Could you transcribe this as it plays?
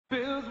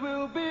bells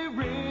will be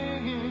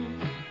ringing.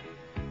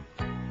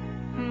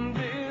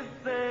 This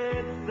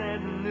sad,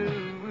 sad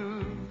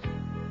news.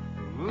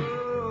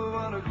 Oh,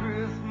 what a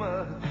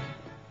Christmas.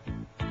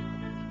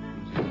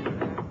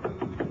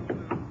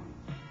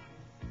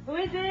 Who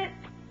is it?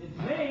 It's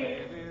me.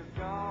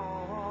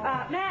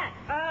 Matt,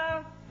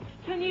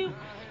 can you,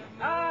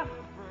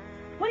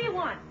 what do you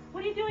want?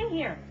 What are you doing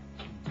here?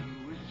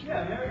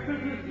 Yeah, Merry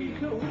Christmas to you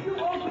too. Would you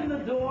open the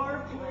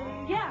door,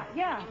 please?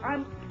 Yeah,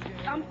 I'm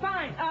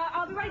fine.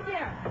 I'll be right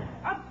there.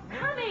 I'm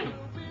coming.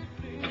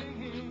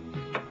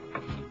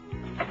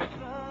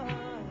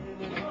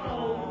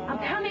 I'm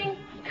coming.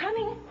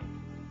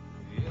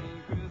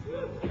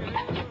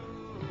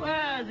 Well,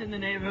 I was in the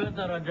neighborhood,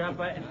 thought I'd drop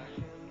by.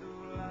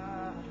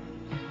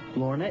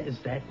 Lorna, is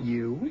that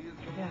you?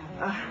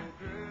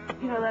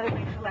 Yeah, that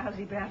makes a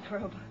lousy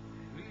bathrobe.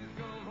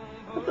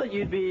 I thought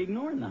you'd be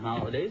ignoring the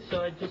holidays,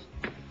 so I just...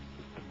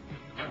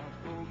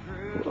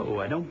 Whoa,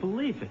 I don't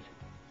believe it.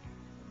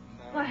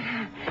 Well,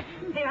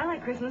 hey, I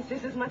like Christmas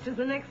just as much as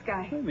the next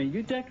guy. Wait a minute,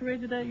 you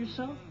decorated that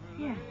yourself?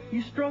 Yeah.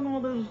 You strung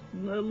all those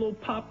little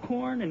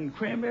popcorn and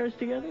cranberries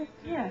together?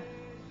 Yeah.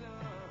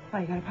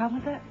 Why, you got a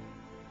problem with that?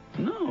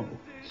 No,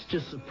 it's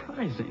just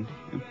surprising.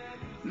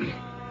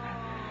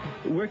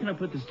 Where can I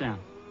put this down?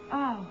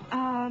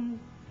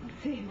 Let's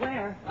see,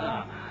 where?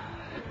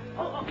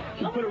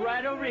 You put it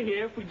right over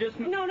here if we just...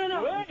 No.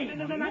 Wait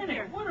No, not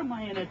there. What am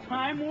I, in a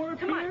Time Warp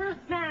Come here? on,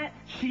 Matt.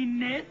 She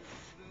knits?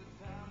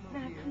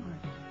 Matt, come on.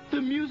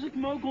 The music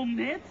mogul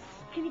knits?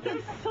 Can you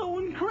get... That's so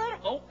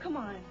incredible. Oh, come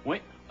on.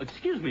 Wait,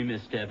 excuse me,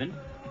 Miss Devon.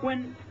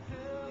 When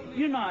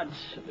you're not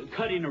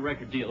cutting a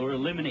record deal or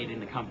eliminating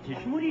the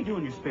competition, what do you do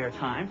in your spare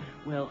time?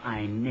 Well,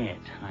 I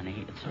knit,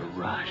 honey. It's a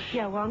rush.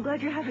 Yeah, well, I'm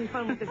glad you're having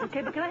fun with this,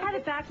 okay? But can I have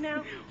it back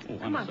now? Oh,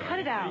 Come on, sorry. cut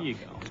it out. There you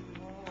go.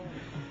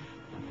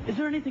 Is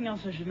there anything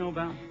else I should know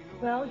about?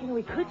 Well,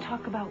 we could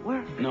talk about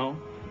work. No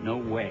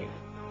way.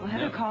 Well,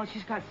 Heather called.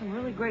 She's got some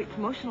really great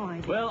promotional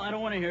ideas. Well, I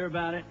don't want to hear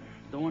about it.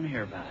 Don't want to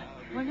hear about it.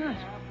 Why not?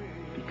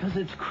 Because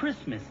it's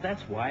Christmas.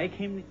 That's why I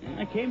came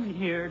in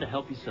here to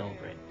help you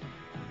celebrate.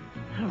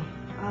 Oh,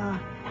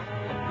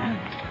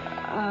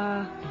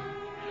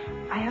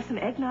 I have some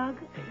eggnog.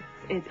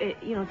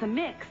 It's a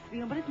mix,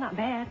 but it's not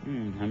bad.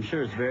 I'm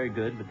sure it's very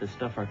good, but the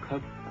stuff our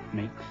cook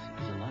makes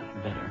is a lot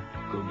better.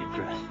 Go get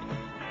dressed.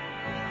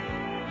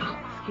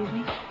 Excuse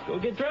me? Go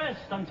get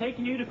dressed. I'm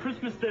taking you to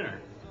Christmas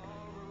dinner.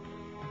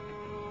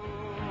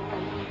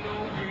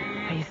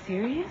 Are you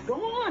serious? Go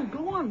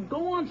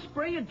on.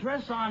 Spray a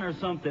dress on or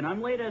something.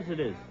 I'm late as it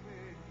is.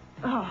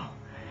 Oh,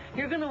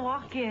 you're going to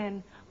walk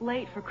in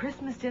late for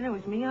Christmas dinner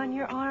with me on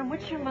your arm?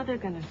 What's your mother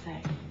going to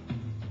say?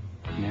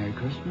 Merry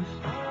Christmas.